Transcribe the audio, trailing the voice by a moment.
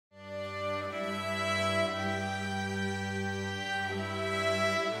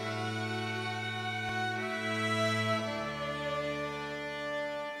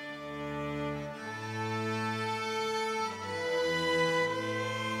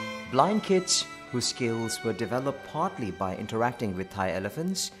Blind kids whose skills were developed partly by interacting with Thai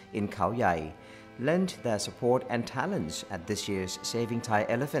elephants in Khao Yai lent their support and talents at this year's Saving Thai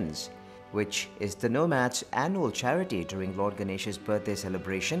Elephants, which is the Nomad's annual charity during Lord Ganesh's birthday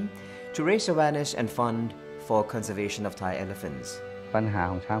celebration to raise awareness and fund for conservation of Thai elephants. ปัญหา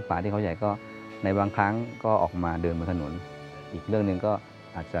ของช้างป่าที่เขาใหญ่ก็ในบางครั้งก็ออกมาเดินบนถนนอีกเรื่องหนึ่งก็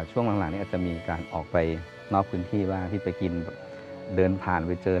อาจจะช่วงหลังๆนี้อาจจะมีการออกไปนอกพื้นที่บ้างที่ไปกินเดินผ่านไ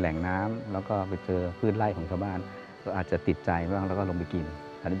ปเจอแหล่งน้ำแล้วก็ไปเจอพืชไร่ของชาวบ้านก็อาจจะติดใจบ้างแล้วก็ลงไปกิน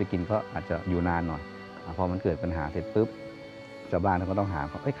อันนี้ไปกินก็อาจจะอยู่นานหน่อยพอมันเกิดปัญหาเสร็จปุ๊บชาวบ้านเขาก็ต้องหา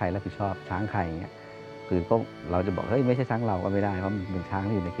ใครรับผิดชอบช้างใครอย่างเงี้ยคือก็เราจะบอกเฮ้ยไม่ใช่ช้างเราก็ไม่ได้เพราะมันเป็นช้าง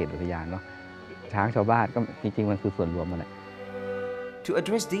ที่อยู่ในเขตอุทยานเนาะช้างชาวบ้านก็จริงๆมันคือส่วนรวมมันแหละ To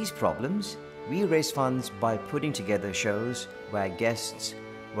address these problems, we raise funds by putting together shows where guests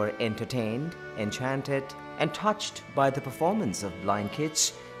were entertained, enchanted, and touched by the performance of blind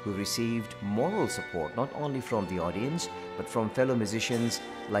kids who received moral support not only from the audience but from fellow musicians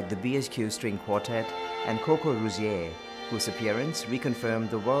like the BSQ String Quartet and Coco Rousier, whose appearance reconfirmed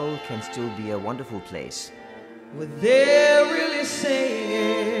the world can still be a wonderful place. What they're really saying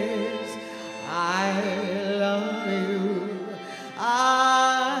is, I love you.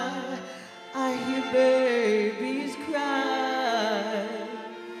 I hear babies cry,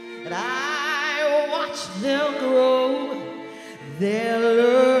 and I watch them grow. They'll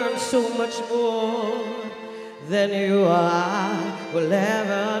learn so much more than you or I will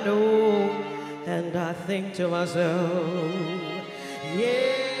ever know. And I think to myself,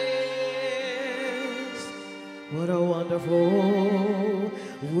 yes, what a wonderful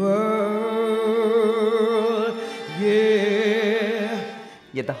world, yeah.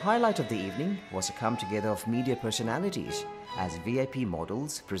 Yet the highlight of the evening was a come-together of media personalities as VIP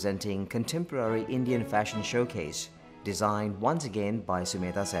models presenting contemporary Indian fashion showcase, designed once again by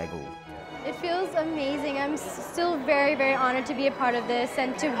Sumeta Sehgal. It feels amazing. I'm still very, very honored to be a part of this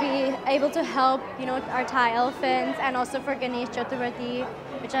and to be able to help, our Thai elephants and also for Ganesh Chaturthi,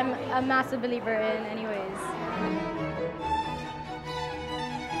 which I'm a massive believer in anyways.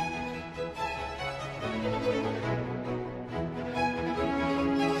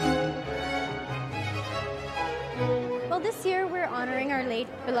 Well, this year we're honoring our late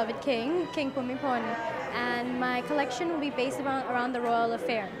beloved king, King Bhumibol, and my collection will be based around the royal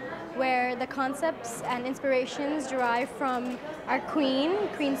affair, where the concepts and inspirations derive from our Queen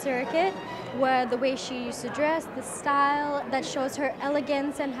Circuit, where the way she used to dress, the style that shows her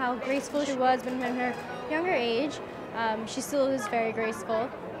elegance and how graceful she was when in her younger age. She still is very graceful.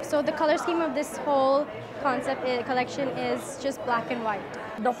 So the color scheme of this whole collection is just black and white.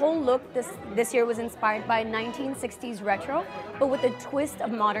 The whole look this year was inspired by 1960s retro, but with a twist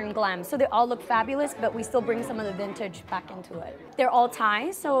of modern glam. So they all look fabulous, but we still bring some of the vintage back into it. They're all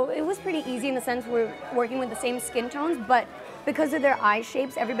Thai, so it was pretty easy in the sense we're working with the same skin tones, but because of their eye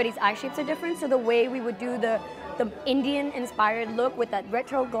shapes, everybody's eye shapes are different, so the way we would do the Indian-inspired look with that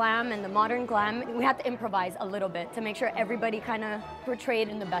retro glam and the modern glam, we had to improvise a little bit to make sure everybody kind of portrayed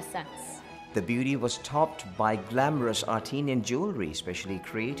in the best sense. The beauty was topped by glamorous Artenian jewelry specially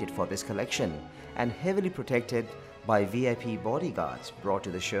created for this collection and heavily protected by VIP bodyguards brought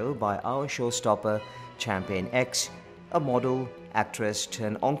to the show by our showstopper Champagne X, a model, actress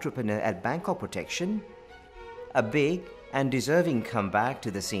turned entrepreneur at Bangkok Protection, a big and deserving comeback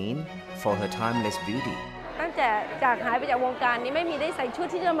to the scene for her timeless beauty. ตั้งแต่จากหายไปจากวงการนี้ไม่มีได้ใส่ชุด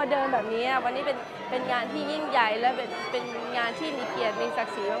ที่จะมาเดินแบบนี้วันนี้เป็นงานที่ยิ่งใหญ่และเป็นงานที่มีเกียรติมีศัก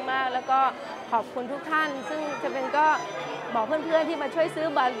ดิ์ศรีมากๆแล้วก็ขอบคุณทุกท่านซึ่งจะเป็นก็บอกเพื่อนๆที่มาช่วยซื้อ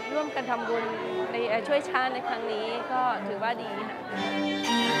บัตรร่วมกันทำบุญในช่วยชาติในครั้งนี้ก็ถือว่าดีค่ะ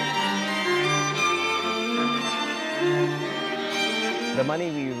The money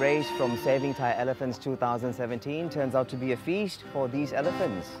we raised from Saving Thai Elephants 2017 turns out to be a feast for these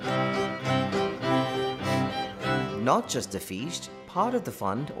elephants. Not just the feast, part of the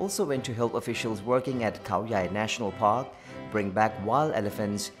fund also went to help officials working at Khao Yai National Park bring back wild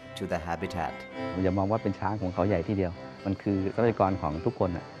elephants to their habitat. อย่ามองว่าเป็นช้างของเขาใหญ่ที่เดียวมันคือทรัพยากรของทุกคน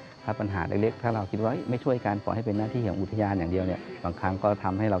ถ้าปัญหาเล็กๆถ้าเราคิดว่าไม่ช่วยกันปล่อยให้เป็นหน้าที่ของอุทยานอย่างเดียวเนี่ยบางครั้งก็ท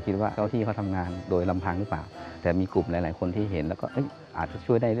ำให้เราคิดว่าเจ้าที่เขาทำงานโดยลำพังหรือเปล่าแต่มีกลุ่มหลายๆคนที่เห็นแล้วก็อาจจะ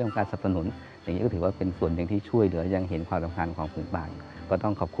ช่วยได้เรื่องการสนับสนุนอย่างนี้ก็ถือว่าเป็นส่วนหนึ่งที่ช่วยเหลือยังเห็นความสำคัญของผืนป่าก็ต้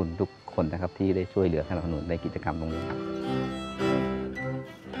องขอบคุณทุกคนนะครับที่ได้ช่วยเหลือสนับสนุนในกิจกรรมตรงนี้ครับ